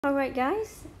Alright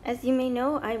guys, as you may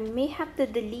know, I may have to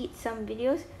delete some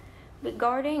videos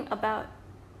regarding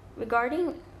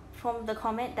from the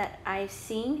comment that I've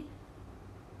seen.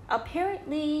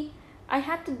 Apparently, I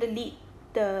had to delete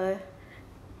the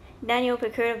Daniel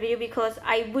Pederico video because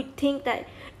I would think that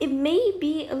it may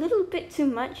be a little bit too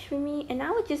much for me, and I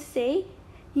would just say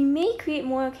he may create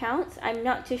more accounts. I'm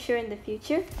not too sure in the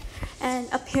future. And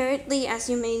apparently, as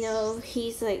you may know,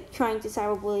 he's like trying to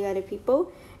cyberbully other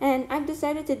people. And I've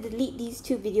decided to delete these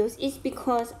two videos is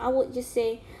because I would just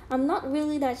say I'm not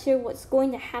really that sure what's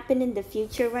going to happen in the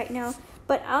future right now.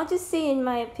 But I'll just say in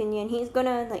my opinion, he's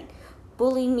gonna like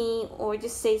bully me or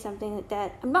just say something like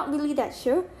that. I'm not really that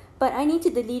sure, but I need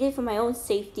to delete it for my own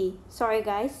safety. Sorry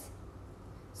guys.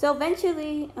 So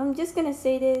eventually, I'm just gonna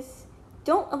say this.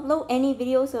 Don't upload any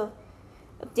videos of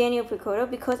Daniel Pederico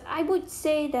because I would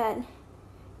say that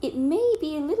it may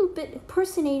be a little bit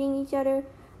impersonating each other.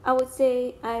 I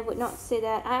would not say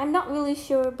that. I'm not really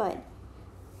sure, but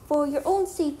for your own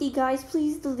safety guys,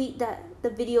 please delete the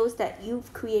videos that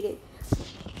you've created,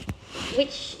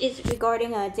 which is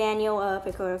regarding Daniel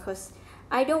Pederico, because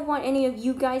I don't want any of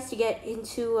you guys to get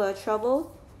into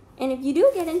trouble. And if you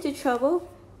do get into trouble,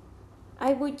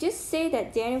 I would just say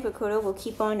that Daniel Pederico will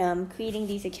keep on creating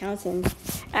these accounts and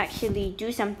actually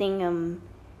do something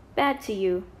bad to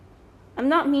you. I'm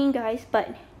not mean guys,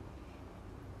 but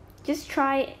just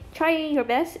try your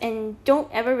best and don't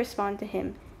ever respond to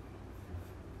him.